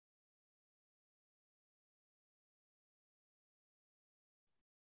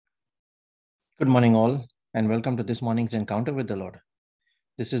Good morning, all, and welcome to this morning's encounter with the Lord.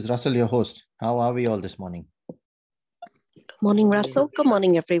 This is Russell, your host. How are we all this morning? Good morning, Russell. Good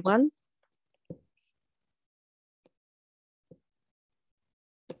morning, everyone.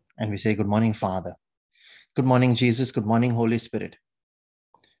 And we say, Good morning, Father. Good morning, Jesus. Good morning, Holy Spirit.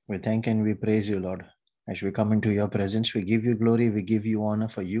 We thank and we praise you, Lord. As we come into your presence, we give you glory, we give you honor,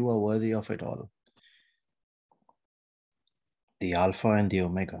 for you are worthy of it all. The Alpha and the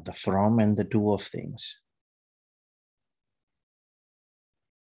Omega, the from and the to of things.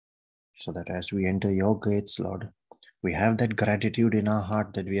 So that as we enter your gates, Lord, we have that gratitude in our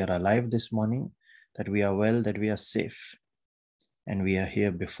heart that we are alive this morning, that we are well, that we are safe, and we are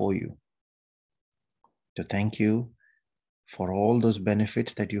here before you to thank you for all those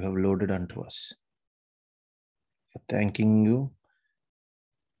benefits that you have loaded unto us. For thanking you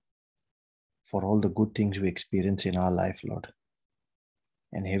for all the good things we experience in our life, Lord.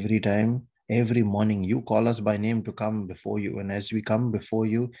 And every time, every morning, you call us by name to come before you. And as we come before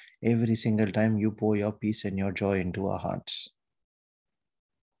you, every single time you pour your peace and your joy into our hearts.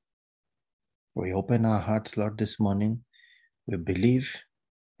 We open our hearts, Lord, this morning. We believe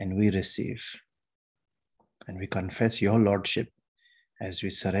and we receive. And we confess your Lordship as we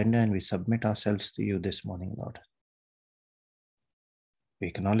surrender and we submit ourselves to you this morning, Lord. We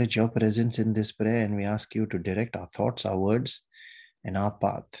acknowledge your presence in this prayer and we ask you to direct our thoughts, our words, and our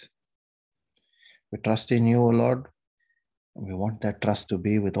path. We trust in you, O Lord, and we want that trust to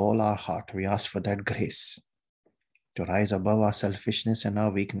be with all our heart. We ask for that grace to rise above our selfishness and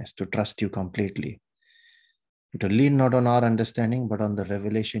our weakness, to trust you completely, to lean not on our understanding, but on the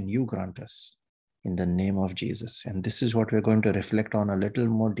revelation you grant us in the name of Jesus. And this is what we're going to reflect on a little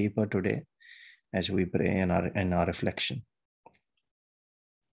more deeper today as we pray in our reflection.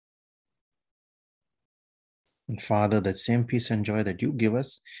 And Father, that same peace and joy that you give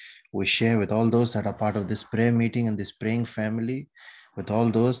us, we share with all those that are part of this prayer meeting and this praying family, with all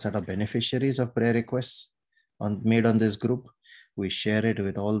those that are beneficiaries of prayer requests made on this group. We share it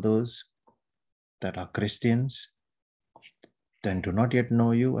with all those that are Christians, that do not yet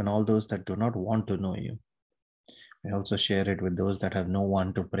know you, and all those that do not want to know you. We also share it with those that have no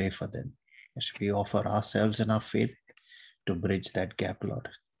one to pray for them, as we offer ourselves and our faith to bridge that gap, Lord.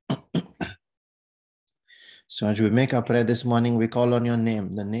 So as we make our prayer this morning, we call on your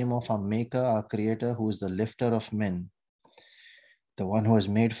name, the name of our Maker, our Creator, who is the lifter of men, the one who has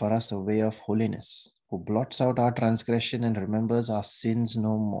made for us a way of holiness, who blots out our transgression and remembers our sins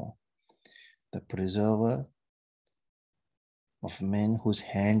no more, the preserver of men whose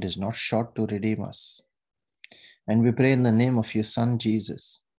hand is not short to redeem us. And we pray in the name of your Son,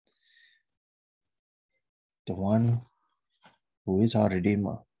 Jesus, the one who is our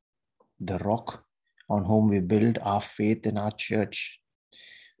Redeemer, the rock on whom we build our faith in our church,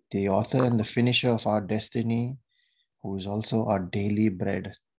 the author and the finisher of our destiny, who is also our daily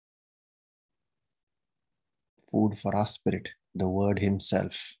bread, food for our spirit, the Word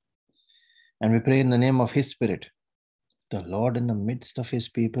himself. And we pray in the name of his Spirit, the Lord in the midst of his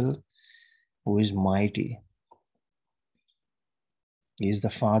people, who is mighty. He is the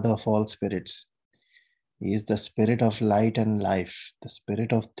Father of all spirits. He is the Spirit of light and life, the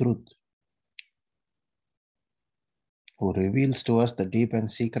Spirit of truth, who reveals to us the deep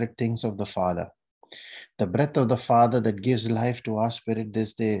and secret things of the Father, the breath of the Father that gives life to our spirit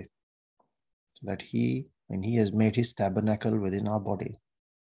this day, so that he, when he has made his tabernacle within our body,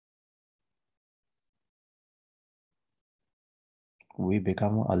 we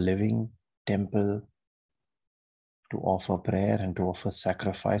become a living temple to offer prayer and to offer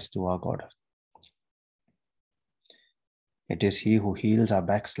sacrifice to our God. It is he who heals our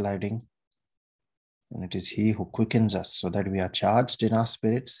backsliding, and it is he who quickens us so that we are charged in our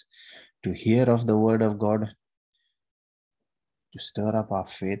spirits to hear of the word of God, to stir up our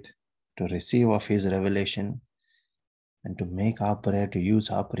faith, to receive of his revelation, and to make our prayer to use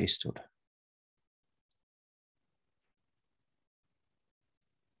our priesthood.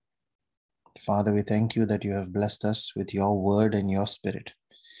 Father, we thank you that you have blessed us with your word and your spirit.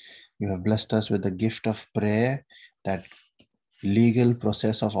 You have blessed us with the gift of prayer, that legal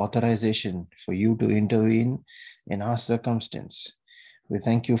process of authorization for you to intervene in our circumstance. We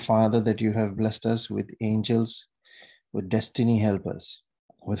thank you, Father, that you have blessed us with angels, with destiny helpers,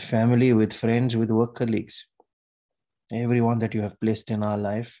 with family, with friends, with work colleagues, everyone that you have placed in our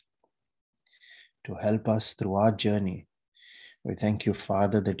life to help us through our journey. We thank you,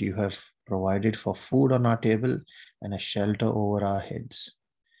 Father, that you have provided for food on our table and a shelter over our heads.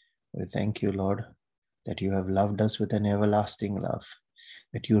 We thank you, Lord, that you have loved us with an everlasting love,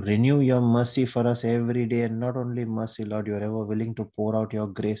 that you renew your mercy for us every day. And not only mercy, Lord, you're ever willing to pour out your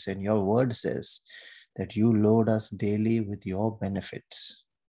grace. And your word says that you load us daily with your benefits.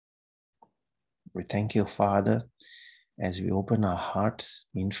 We thank you, Father, as we open our hearts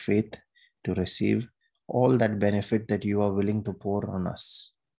in faith to receive all that benefit that you are willing to pour on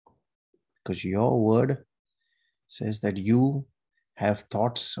us. Because your word says that you have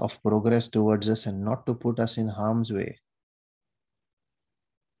thoughts of progress towards us and not to put us in harm's way.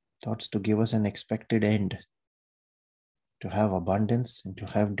 Thoughts to give us an expected end, to have abundance and to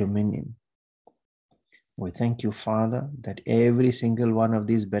have dominion. We thank you, Father, that every single one of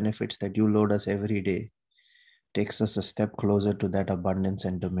these benefits that you load us every day takes us a step closer to that abundance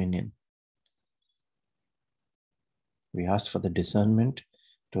and dominion. We ask for the discernment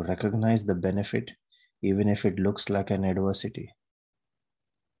to recognize the benefit, even if it looks like an adversity,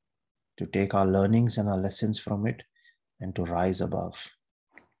 to take our learnings and our lessons from it and to rise above.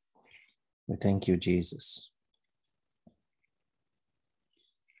 We thank you, Jesus.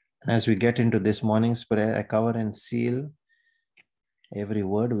 As we get into this morning's prayer, I cover and seal every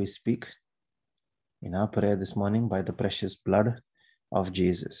word we speak in our prayer this morning by the precious blood of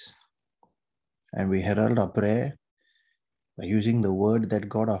Jesus. And we herald our prayer by using the word that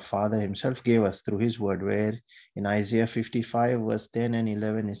God our Father himself gave us through his word, where in Isaiah 55 verse 10 and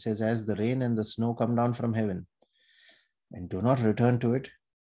 11, it says, as the rain and the snow come down from heaven and do not return to it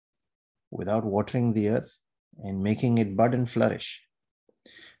without watering the earth and making it bud and flourish,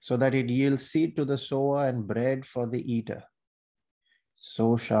 so that it yields seed to the sower and bread for the eater,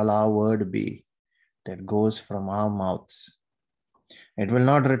 so shall our word be that goes from our mouths. It will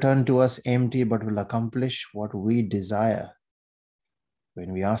not return to us empty, but will accomplish what we desire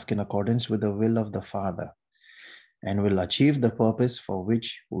when we ask in accordance with the will of the Father, and will achieve the purpose for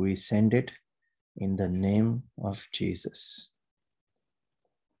which we send it in the name of Jesus.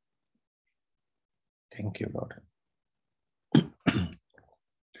 Thank you, Lord.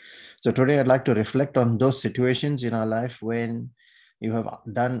 So today I'd like to reflect on those situations in our life when you have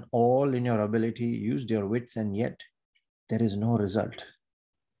done all in your ability, used your wits, and yet there is no result.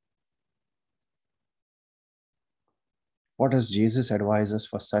 What does Jesus advise us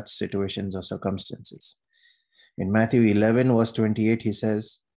for such situations or circumstances? In Matthew 11, verse 28, he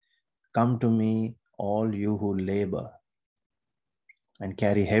says, come to me, all you who labor and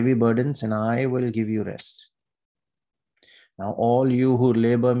carry heavy burdens, and I will give you rest. Now, all you who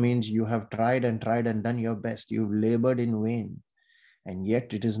labor means you have tried and done your best. You've labored in vain, and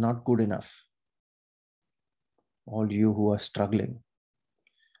yet it is not good enough. All you who are struggling,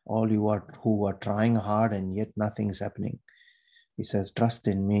 all you who are trying hard and yet nothing is happening. He says, trust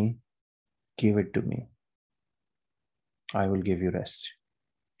in me, give it to me. I will give you rest.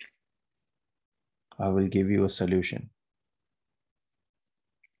 I will give you a solution.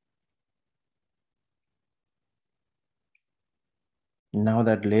 Now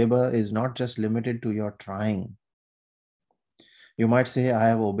that labor is not just limited to your trying. You might say, I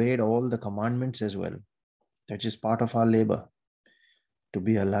have obeyed all the commandments as well. That is part of our labor, to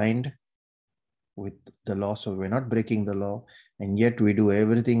be aligned with the law. So we're not breaking the law, and yet we do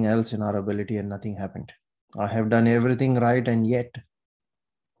everything else in our ability and nothing happened. I have done everything right and yet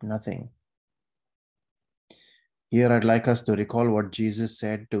nothing. Here I'd like us to recall what Jesus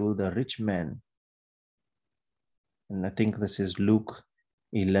said to the rich man. And I think this is Luke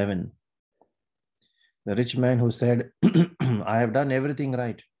 11. The rich man who said, I have done everything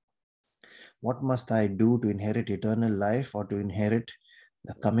right. What must I do to inherit eternal life or to inherit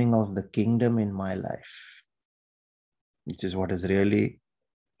the coming of the kingdom in my life? Which is what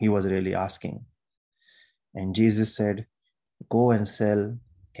he was really asking. And Jesus said, go and sell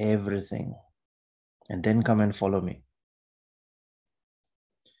everything and then come and follow me.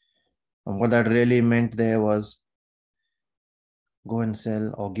 And what that really meant there was, go and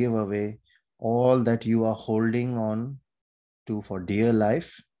sell or give away all that you are holding on to for dear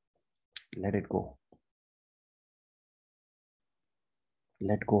life. Let it go.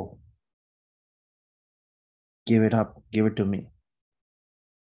 Let go. Give it up. Give it to me.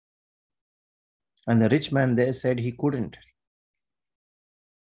 And the rich man there said he couldn't.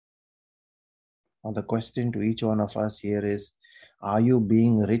 Now the question to each one of us here is, are you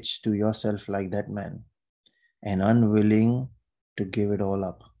being rich to yourself like that man and unwilling to give it all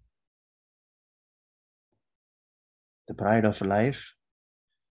up? The pride of life,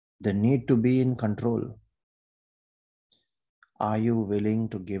 the need to be in control. Are you willing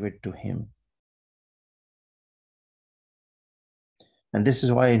to give it to him? And this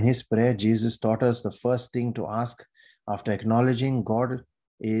is why in his prayer, Jesus taught us the first thing to ask after acknowledging God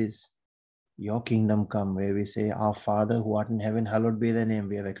is, Your kingdom come, where we say, our Father who art in heaven, hallowed be thy name.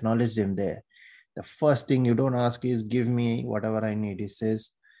 We have acknowledged him there. The first thing you don't ask is, give me whatever I need. He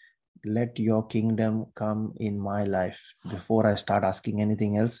says, let your kingdom come in my life. Before I start asking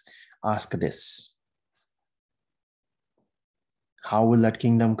anything else, ask this. How will that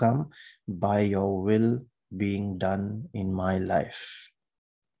kingdom come? By your will being done in my life.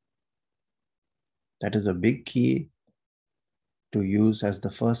 That is a big key to use as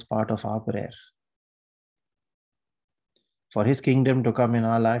the first part of our prayer. For his kingdom to come in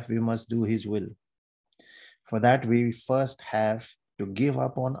our life, we must do his will. For that, we first have to give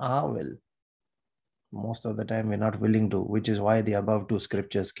up on our will. Most of the time, we're not willing to, which is why the above two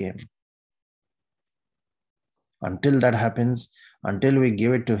scriptures came. Until that happens, until we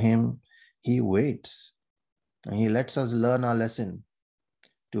give it to him, he waits. And he lets us learn our lesson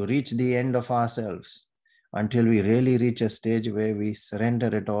to reach the end of ourselves until we really reach a stage where we surrender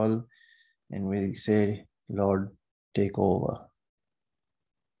it all and we say, Lord, take over.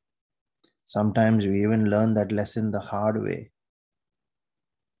 Sometimes we even learn that lesson the hard way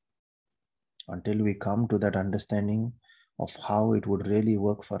until we come to that understanding of how it would really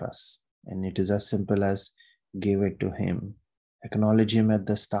work for us. And it is as simple as give it to him. Acknowledge him at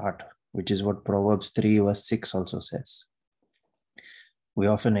the start, which is what Proverbs 3 verse 6 also says. We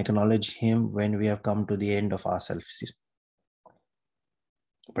often acknowledge him when we have come to the end of ourselves.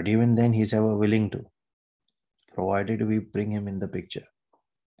 But even then, he's ever willing to, provided we bring him in the picture.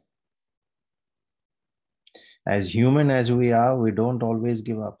 As human as we are, we don't always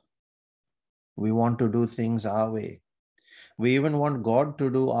give up. We want to do things our way. We even want God to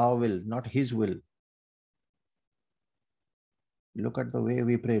do our will, not his will. Look at the way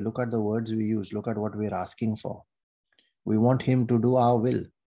we pray. Look at the words we use. Look at what we're asking for. We want him to do our will.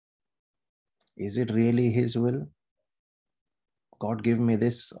 Is it really his will? God, give me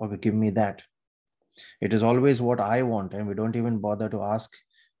this or give me that. It is always what I want, and we don't even bother to ask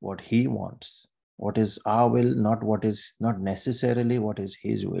what he wants. What is our will, not necessarily what is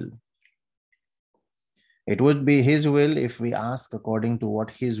his will. It would be his will if we ask according to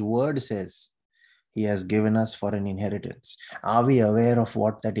what his word says he has given us for an inheritance. Are we aware of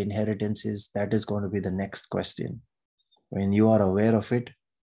what that inheritance is? That is going to be the next question. When you are aware of it,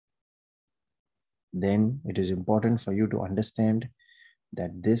 then it is important for you to understand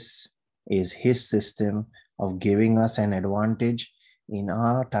that this is his system of giving us an advantage in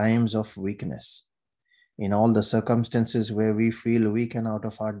our times of weakness, in all the circumstances where we feel weak and out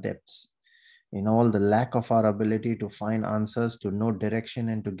of our depths, in all the lack of our ability to find answers, to know direction,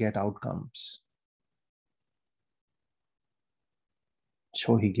 and to get outcomes.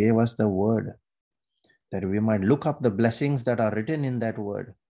 So he gave us the word that we might look up the blessings that are written in that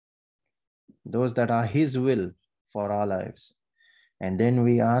word, those that are his will for our lives. And then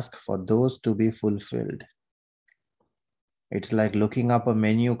we ask for those to be fulfilled. It's like looking up a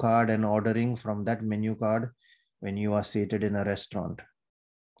menu card and ordering from that menu card when you are seated in a restaurant.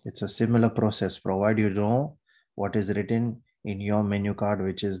 It's a similar process, provided you know what is written in your menu card,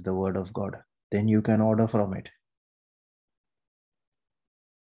 which is the word of God. Then you can order from it.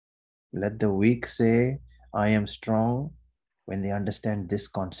 Let the weak say, I am strong, when they understand this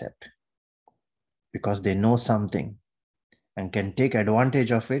concept, because they know something and can take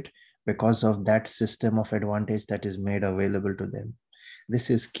advantage of it because of that system of advantage that is made available to them. This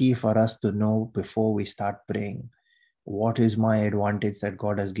is key for us to know before we start praying. What is my advantage that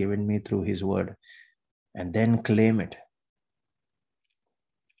God has given me through his word? And then claim it.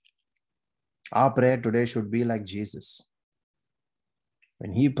 Our prayer today should be like Jesus.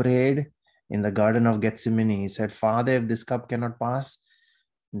 When he prayed in the Garden of Gethsemane, he said, Father, if this cup cannot pass,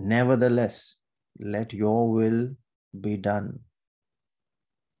 nevertheless, let your will be done.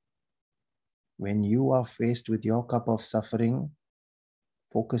 When you are faced with your cup of suffering,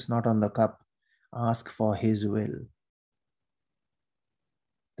 focus not on the cup, ask for his will.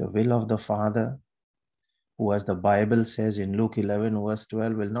 The will of the Father, who, as the Bible says in Luke 11 verse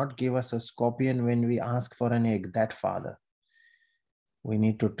 12, will not give us a scorpion when we ask for an egg. That Father. We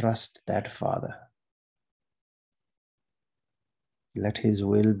need to trust that Father. Let his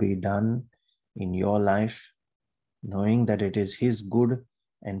will be done in your life, knowing that it is his good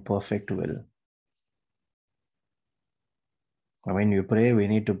and perfect will. When we pray, we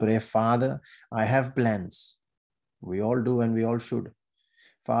need to pray, Father, I have plans. We all do and we all should.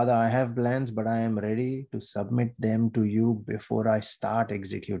 Father, I have plans, but I am ready to submit them to you before I start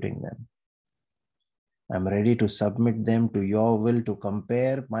executing them. I'm ready to submit them to your will, to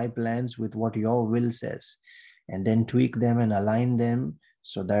compare my plans with what your will says, and then tweak them and align them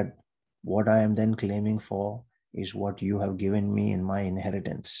so that what I am then claiming for is what you have given me in my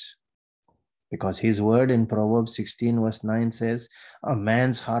inheritance. Because his word in Proverbs 16 verse 9 says, a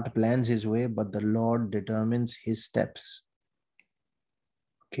man's heart plans his way, but the Lord determines his steps.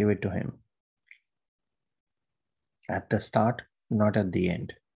 Give it to him. At the start, not at the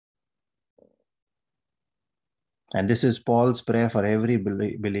end. And this is Paul's prayer for every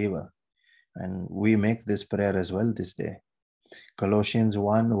believer. And we make this prayer as well this day. Colossians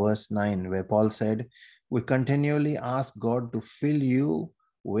 1 verse 9, where Paul said, we continually ask God to fill you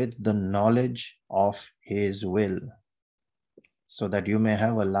with the knowledge of his will, so that you may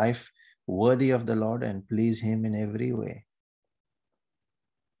have a life worthy of the Lord and please him in every way.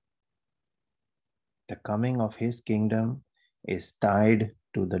 The coming of his kingdom is tied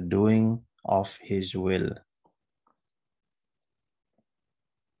to the doing of his will.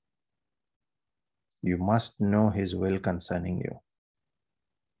 You must know his will concerning you.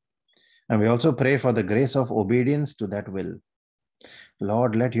 And we also pray for the grace of obedience to that will.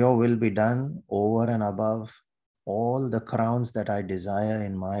 Lord, let your will be done over and above all the crowns that I desire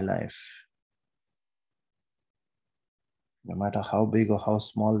in my life. No matter how big or how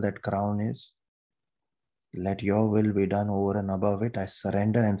small that crown is, let your will be done over and above it. I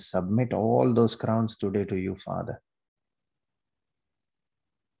surrender and submit all those crowns today to you, Father.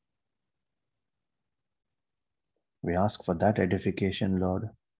 We ask for that edification, Lord,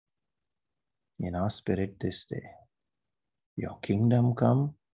 in our spirit this day. Your kingdom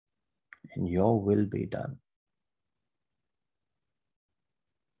come and your will be done.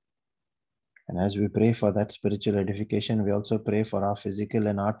 And as we pray for that spiritual edification, we also pray for our physical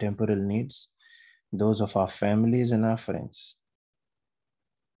and our temporal needs, those of our families and our friends.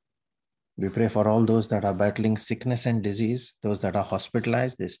 We pray for all those that are battling sickness and disease, those that are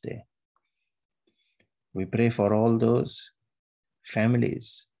hospitalized this day. We pray for all those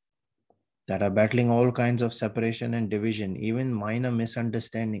families that are battling all kinds of separation and division, even minor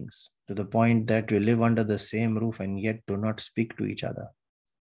misunderstandings, to the point that we live under the same roof and yet do not speak to each other.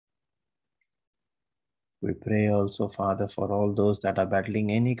 We pray also, Father, for all those that are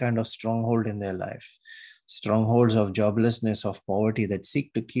battling any kind of stronghold in their life, strongholds of joblessness, of poverty, that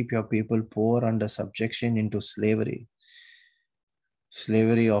seek to keep your people poor under subjection into slavery,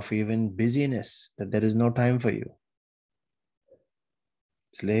 slavery of even busyness, that there is no time for you,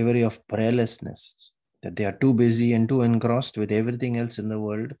 slavery of prayerlessness, that they are too busy and too engrossed with everything else in the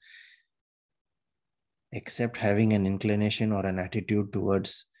world, except having an inclination or an attitude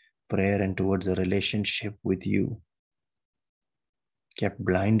towards prayer and towards a relationship with you, kept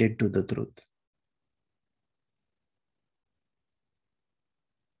blinded to the truth.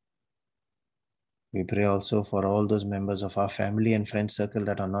 We pray also for all those members of our family and friend circle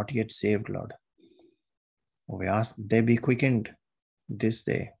that are not yet saved, Lord. We ask that they be quickened this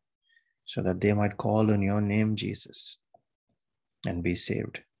day so that they might call on your name, Jesus, and be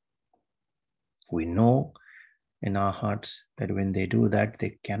saved. We know in our hearts that when they do that,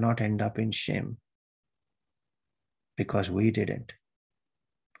 they cannot end up in shame, because we didn't,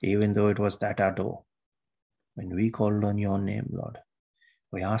 even though it was that our door. When we called on your name, Lord,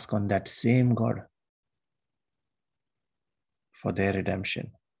 we ask on that same God for their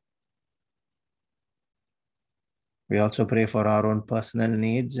redemption. We also pray for our own personal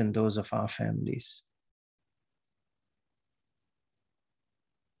needs and those of our families.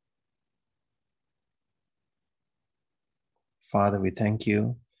 Father, we thank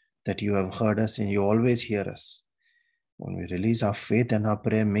you that you have heard us and you always hear us. When we release our faith and our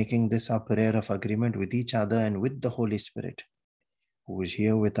prayer, making this our prayer of agreement with each other and with the Holy Spirit, who is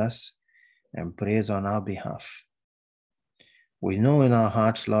here with us and prays on our behalf. We know in our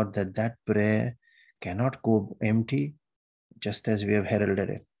hearts, Lord, that that prayer cannot go empty just as we have heralded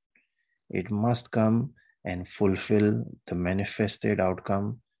it. It must come and fulfill the manifested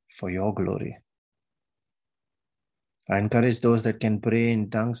outcome for your glory. I encourage those that can pray in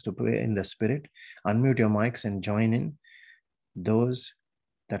tongues to pray in the Spirit. Unmute your mics and join in. Those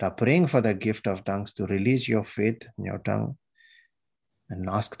that are praying for the gift of tongues, to release your faith in your tongue and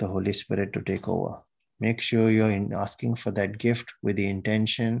ask the Holy Spirit to take over. Make sure you're asking for that gift with the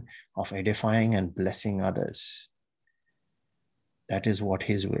intention of edifying and blessing others. That is what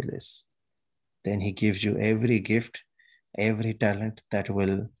his will is. Then he gives you every gift, every talent that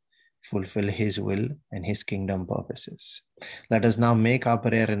will fulfill his will and his kingdom purposes. Let us now make our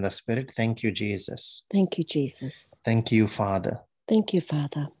prayer in the Spirit. Thank you, Jesus. Thank you, Jesus. Thank you, Father. Thank you,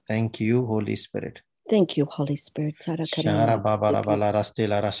 Father. Thank you, Holy Spirit. Thank you, Holy Spirit. Shara babara bala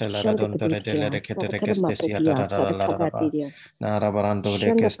rastila rasela radontore dele rekete rekeste siata laraba. Nara barando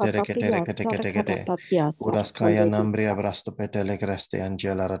de keste rekete rekete kete kete. Uraskaya nambria brasto petele creste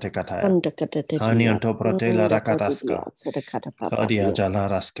angela ratekataya. Kanianto protela rakataska. Kadia jala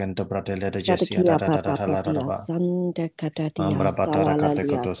raskento pratele de jesia da laraba. Ambra batara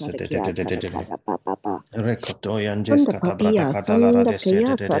katekoto se de Rekoto yanjes kata brata kata lara de se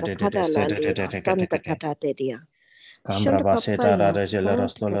de Cambra baseta da regela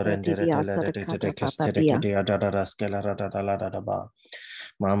rastolo rendere de kestere ke de adara skela rada ba.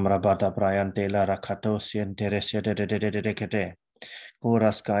 Mamra bata prayante la rakato sientere se de kete.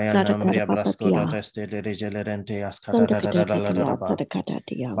 Kuraskaya nambria brasco da teste de regelerente askada da ba.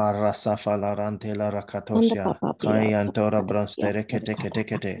 Barra safa la rante la rakatosia. Kayantora bronstere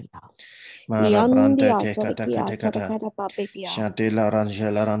kete. Mara branta te kata. Shantila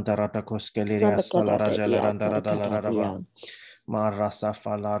rangela ranta rata koskeliria stala rajela ranta rada. Marasa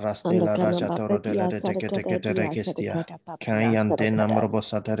fala rastela rajatoro della de rekestia. Kayante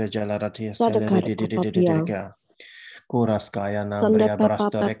namrobosata regelaratia celere didika. Kuraskaya nambria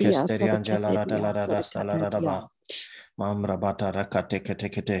brasta rekesteri angela radala rastala radaba. Mamra bata rakate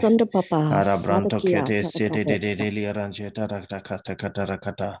kete. Arabranto kete sede de arangeta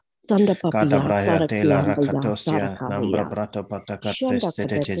rakata. Kata braya tela rakatosia nambra brato patakate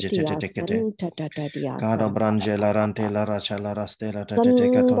sede kete. Kada branje la rante la racha la rastela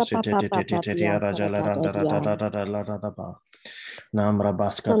tetekato sete rajala randa la ba. Namra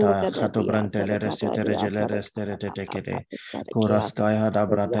baskata hato brante le resete regele restere tetekede. Kuraskaya da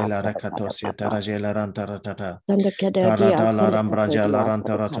brate la rekato sete rajela ranta ratata. Karada la rambraja la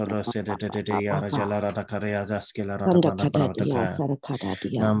ranta ratolo sete ya rajala rata karia zaskila rata bravata.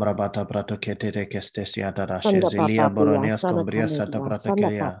 Namra bata prato kete de kestesia da shezilia boronias combria sata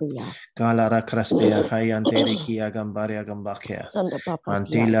pratakeria. Kalara crastea haiantere kia gambaria gambakia.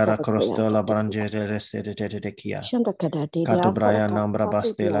 Antila racrostola brangere reste de kia. Katubraya nambra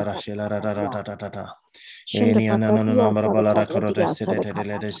bastela rashela rada. Eniana nambra balara corodeste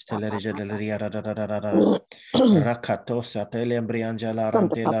de stelerigeria rada. Rakato satele briangela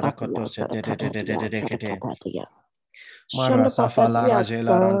rantela rakoto de kete. Mara safa la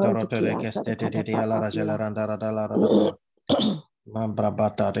rajela rantorote de keste de la rajela rada. Mambra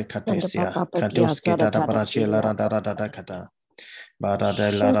bata de katesia, katuske da barachela rada kata. Bada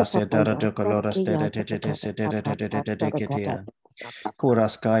de la raseta de colores de ketia.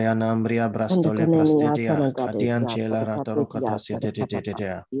 Kuraskaya nambria brastole prastidia, katianchela ratoro katasi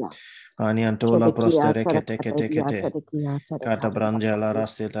de. Aniantola prostere kete. Kata brangela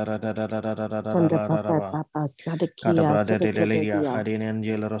raseta rada. Kata brada de lelia, hadin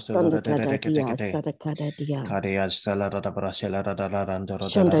angela rostolo de kete. Kariaj salara brashela randoro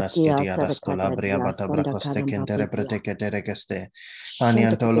de la raskedia rascola bria bata bracoste kentere pretekete regeste.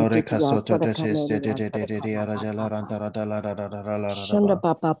 Aniantolo recasoto de seste de arajala rantara de la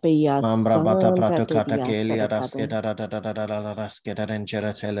Mambra bata prato kata kelia raskeda raskeda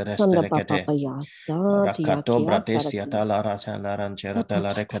rencera tele reste recete. Rakato bratesia tala rasala rancera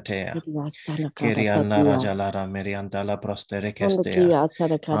tela recatea. Kiriana rajalara merianta la prostere kestea.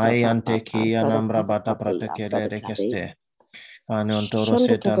 Ayante kia nambra bata pratekele rekeste. Anontoro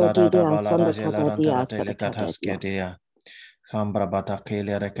seta la rada balara jela rantara telekatasketia. Hambra bata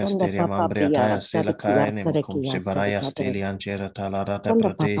kele rekesteria mambriataya sela kaine mukumsi baraya steli anjera talarata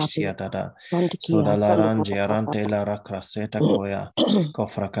pratesia tada. Soda la range arante la rakraseta koya.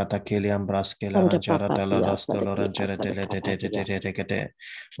 Kofrakata kele ambraske la ranjara dala rastolo ranjera de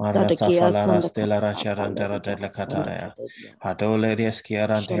Marra safala rastela ranjarantara telekataya. Hatole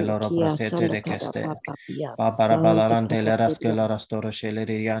rieschiarante loro prasete de keste. Papara balarante le raskela rastoro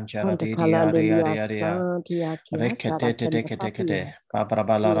sceleri anjara di Rekete de Papara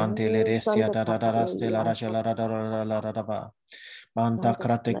balarante le resia da rastela rajala radaba. Banta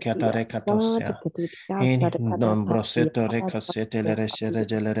krate kata rekatosia. In nombroseto recasete le resere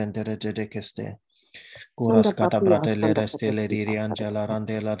gelerente de keste. Kuras kata brate le reste le riri angela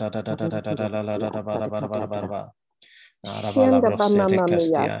randela barba. Arabala brosete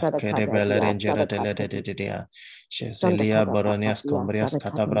castia, kede bele rengera de dia. Cheselia boronias combrias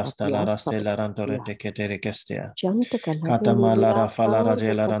catabrasta la raste la rantore de ketere kestia. Katamala rafala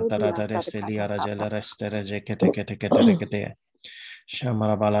rajela rantara de restelia rajela reste reje kete.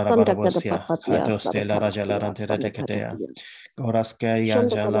 Shamarabala rabarabosia, Hadoste la rajala rantera de ketea. Goraske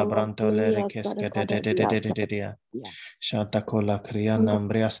yanja la branto le rekeske de.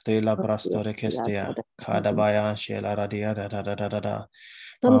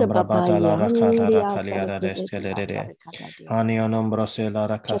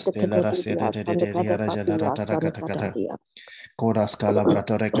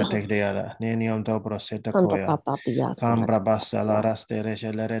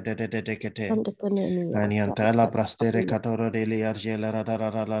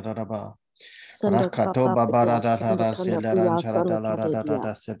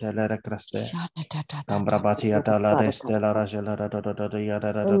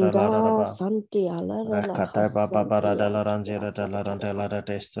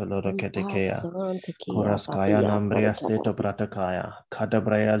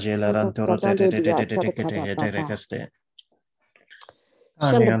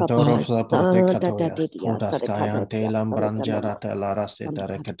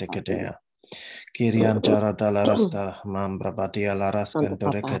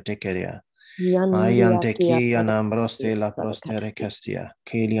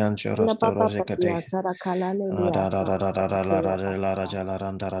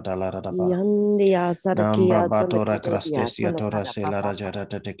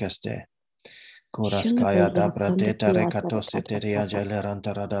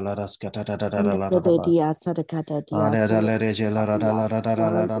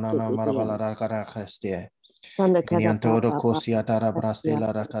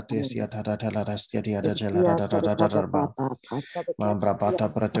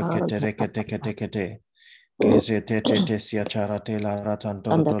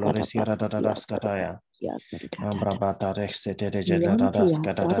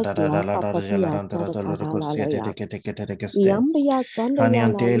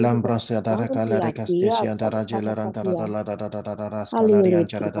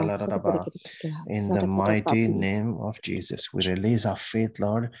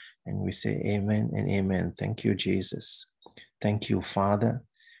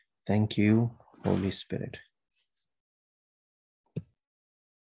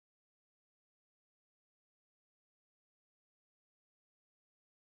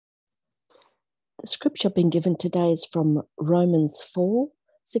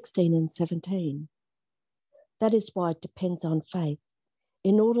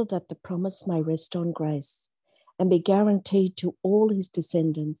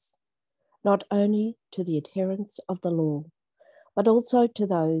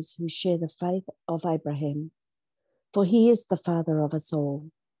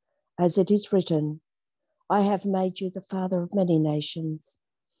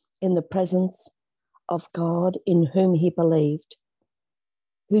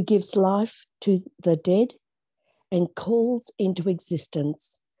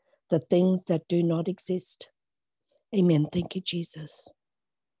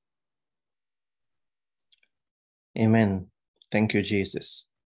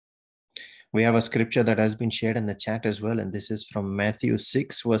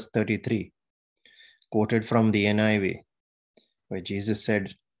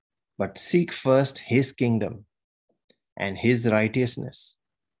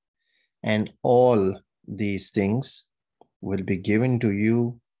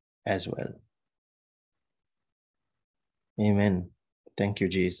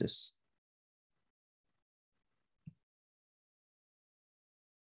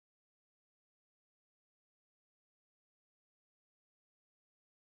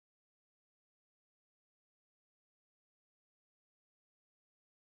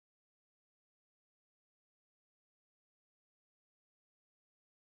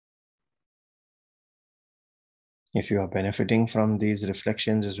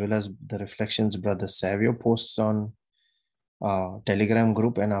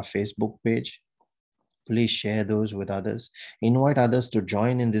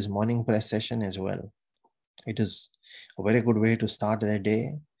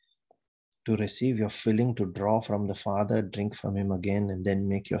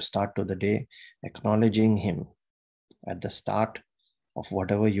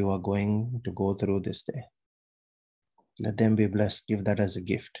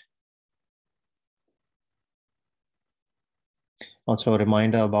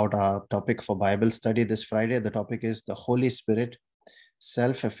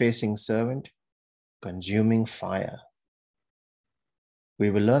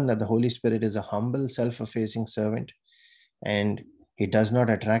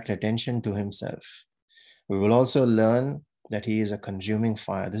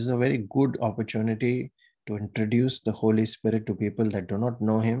 to introduce the Holy Spirit to people that do not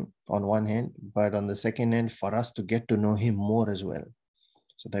know him on one hand, but on the second hand, for us to get to know him more as well,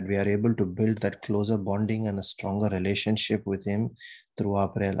 so that we are able to build that closer bonding and a stronger relationship with him through our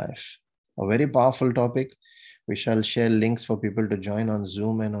prayer life. A very powerful topic. We shall share links for people to join on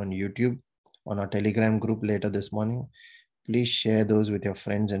Zoom and on YouTube, on our Telegram group later this morning. Please share those with your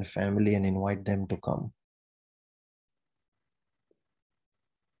friends and family and invite them to come.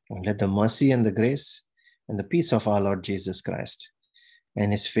 And let the mercy and the grace and the peace of our Lord Jesus Christ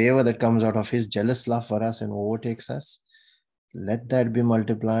and his favor that comes out of his jealous love for us and overtakes us, let that be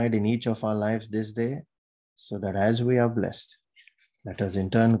multiplied in each of our lives this day, so that as we are blessed, let us in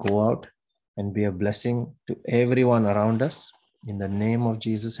turn go out and be a blessing to everyone around us in the name of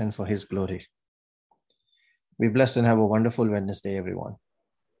Jesus and for his glory. Be blessed and have a wonderful Wednesday, everyone.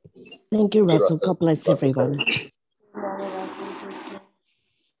 Thank you, Russell. God bless everyone.